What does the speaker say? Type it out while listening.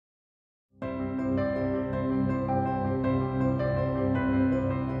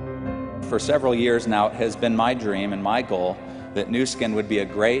for several years now, it has been my dream and my goal that Nu Skin would be a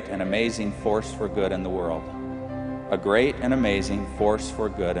great and amazing force for good in the world. A great and amazing force for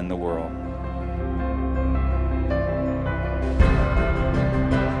good in the world.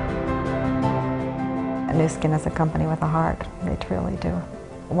 Nu Skin is a company with a heart. They truly do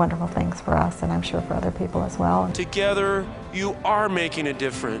wonderful things for us, and I'm sure for other people as well. Together, you are making a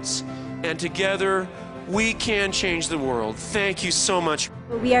difference, and together, we can change the world. Thank you so much.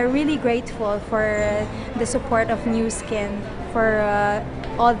 We are really grateful for the support of Nu Skin, for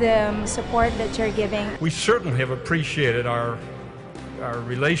all the support that you're giving. We certainly have appreciated our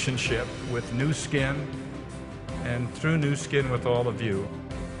relationship with Nu Skin, and through Nu Skin with all of you.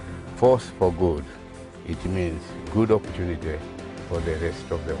 Force for good. It means good opportunity for the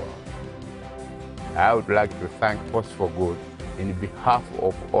rest of the world. I would like to thank Force for Good in behalf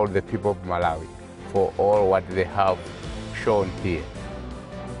of all the people of Malawi for all what they have shown here.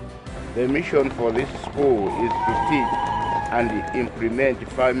 The mission for this school is to teach and implement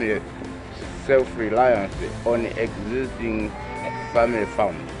family self-reliance on existing family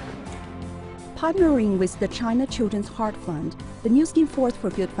funds. Partnering with the China Children's Heart Fund, the Nu Skin Force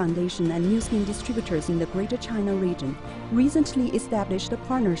for Good Foundation and Nu Skin distributors in the Greater China region recently established a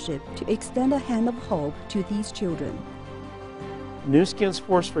partnership to extend a hand of hope to these children. Nu Skin's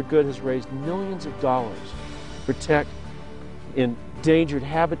Force for Good has raised millions of dollars to protect endangered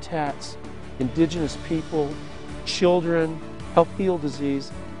habitats, indigenous people, children, help heal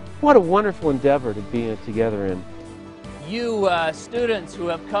disease. What a wonderful endeavor to be together in. You students who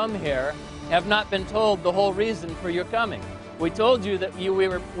have come here have not been told the whole reason for your coming. We told you that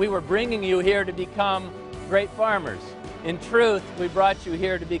we were bringing you here to become great farmers. In truth, we brought you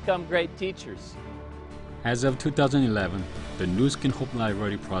here to become great teachers. As of 2011, the Nu Skin Hope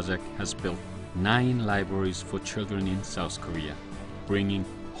Library project has built 9 libraries for children in South Korea, bringing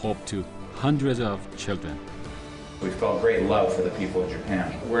hope to hundreds of children. We felt great love for the people of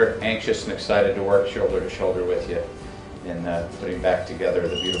Japan. We're anxious and excited to work shoulder to shoulder with you in putting back together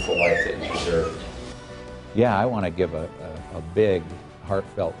the beautiful life that you deserve. Yeah, I want to give a big,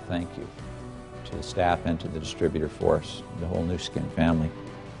 heartfelt thank you to the staff and to the distributor force, the whole Nu Skin family,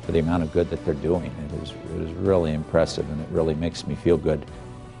 for the amount of good that they're doing. It is really impressive, and it really makes me feel good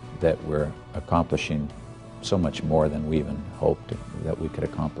that we're accomplishing so much more than we even hoped that we could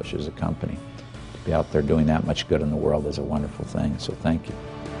accomplish as a company. To be out there doing that much good in the world is a wonderful thing, so thank you.